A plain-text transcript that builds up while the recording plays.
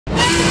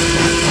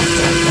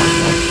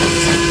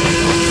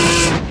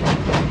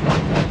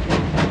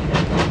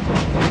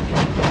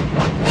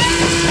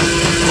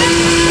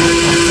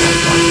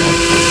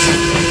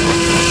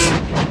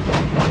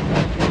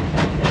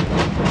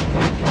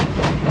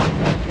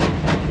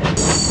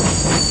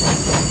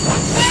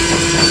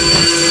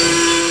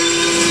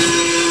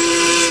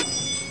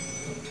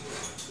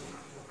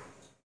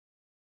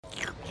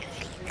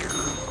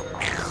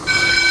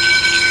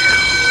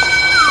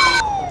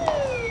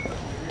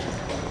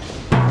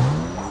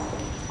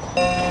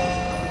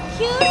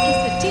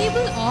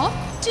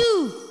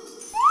2.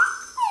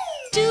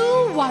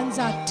 2 ones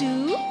are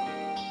 2.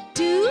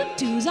 2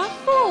 twos are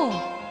 4.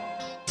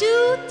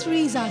 2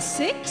 threes are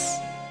 6.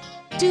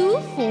 2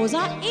 fours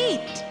are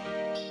 8.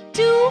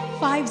 2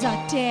 fives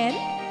are 10.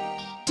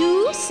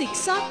 2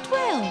 sixes are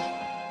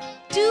 12.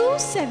 2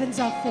 sevens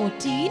are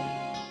 14.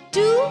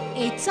 2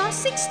 eights are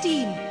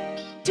 16.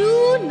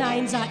 2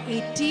 nines are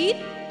 18.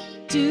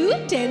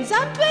 2 tens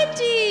are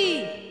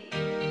 20.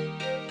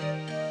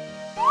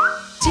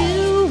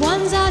 2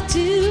 ones are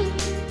 2.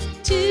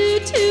 2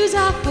 twos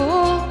are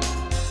 4.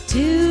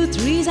 2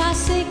 threes are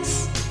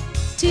 6.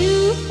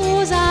 2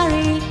 fours are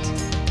 8.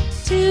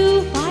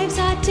 2 fives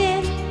are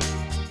 10.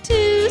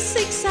 2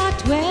 sixes are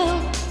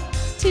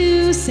 12.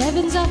 2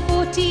 sevens are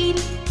 14.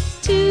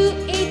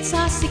 2 eights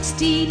are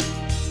 16.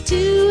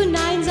 2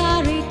 nines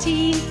are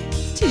 18.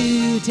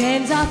 2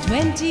 tens are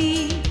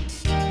 20.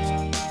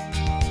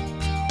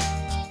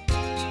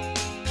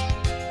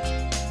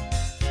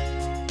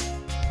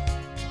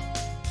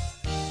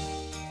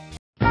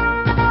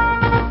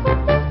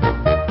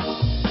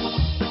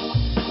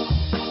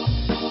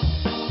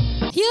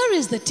 Here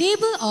is the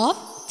table of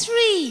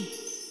 3.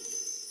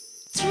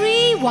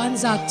 3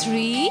 ones are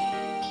 3.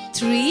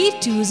 3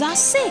 twos are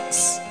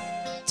 6.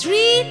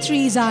 3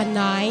 threes are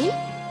 9.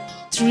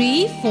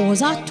 3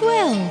 fours are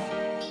 12.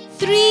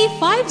 3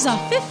 fives are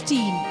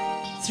 15.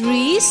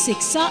 3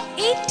 sixes are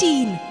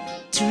 18.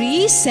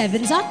 3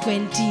 sevens are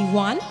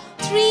 21.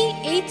 3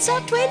 eights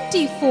are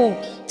 24.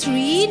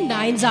 3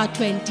 nines are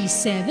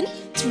 27.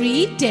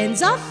 3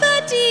 tens are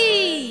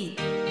 30.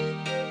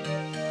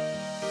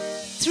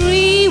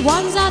 3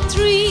 ones are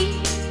 3.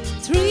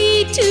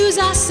 3 twos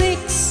are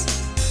 6.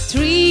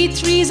 3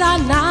 threes are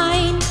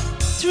 9.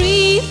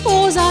 3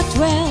 fours are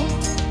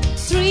 12.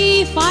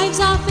 3 fives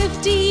are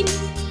 15.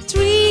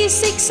 3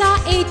 sixes are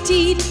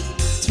 18.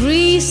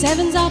 3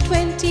 sevens are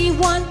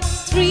 21.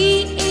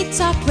 3 eights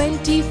are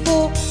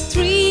 24.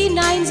 3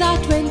 nines are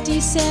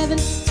 27.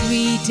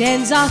 3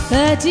 tens are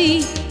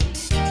 30.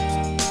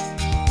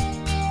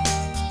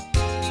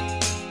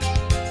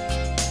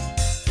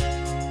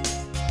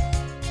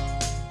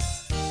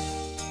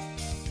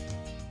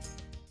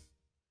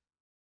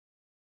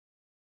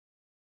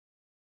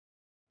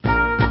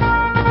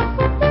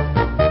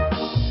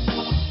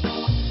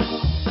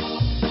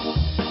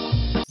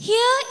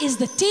 Here is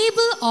the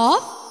table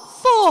of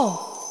 4.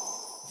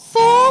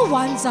 4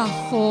 ones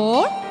are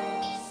 4.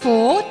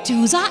 4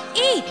 twos are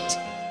 8.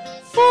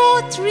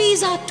 4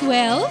 threes are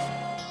 12.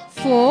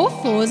 4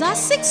 fours are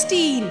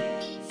 16.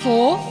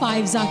 4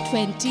 fives are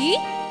 20.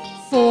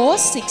 4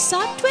 sixes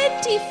are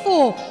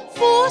 24.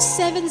 4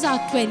 sevens are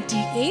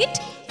 28.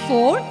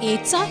 4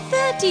 eights are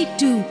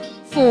 32.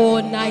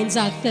 4 nines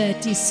are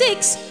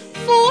 36.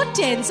 4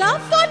 tens are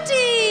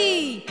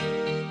 40.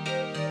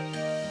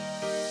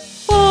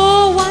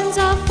 4 ones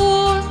are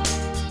 4.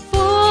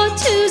 4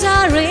 twos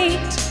are 8.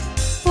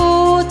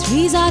 4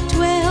 threes are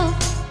 12.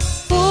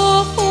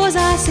 4 fours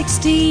are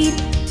 16.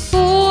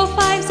 4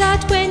 fives are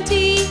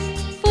 20.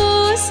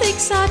 4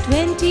 sixes are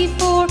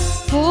 24.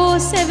 4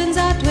 sevens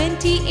are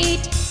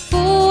 28.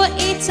 4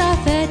 eights are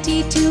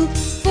 32.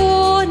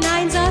 4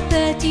 nines are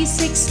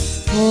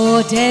 36.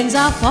 4 tens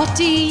are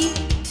 40.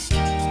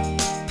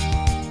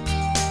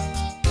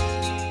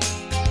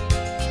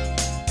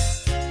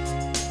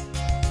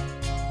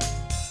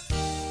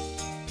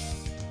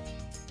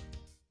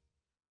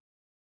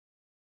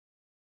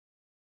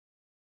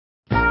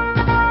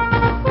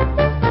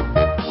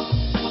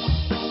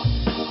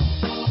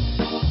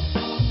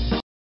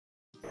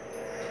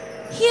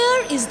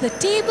 Here is the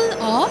table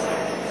of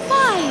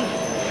 5.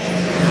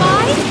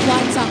 5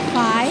 ones are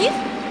 5.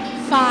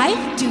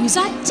 5 twos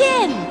are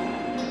 10.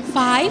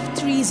 5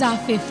 threes are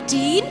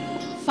 15.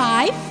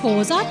 5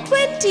 fours are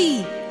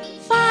 20.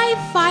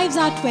 5 fives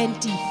are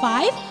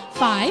 25.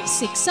 5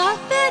 sixes are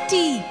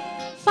 30.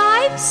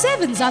 5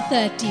 sevens are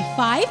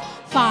 35.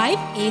 5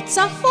 eights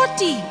are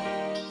 40.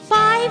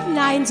 5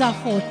 nines are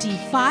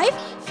 45.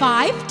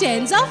 5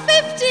 tens are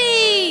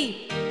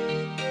 50.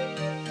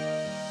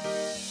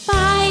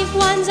 5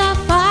 ones are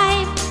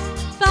 5.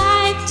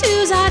 5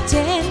 twos are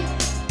 10.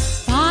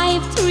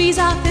 5 threes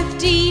are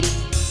 15.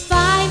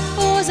 5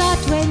 fours are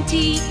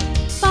 20.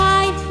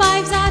 5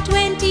 fives are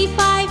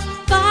 25.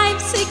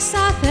 5 sixes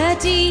are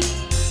 30.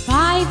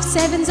 5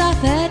 sevens are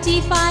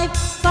 35.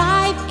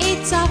 5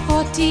 eights are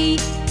 40.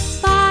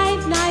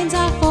 5 nines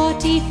are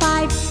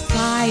 45.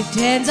 5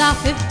 tens are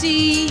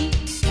 50.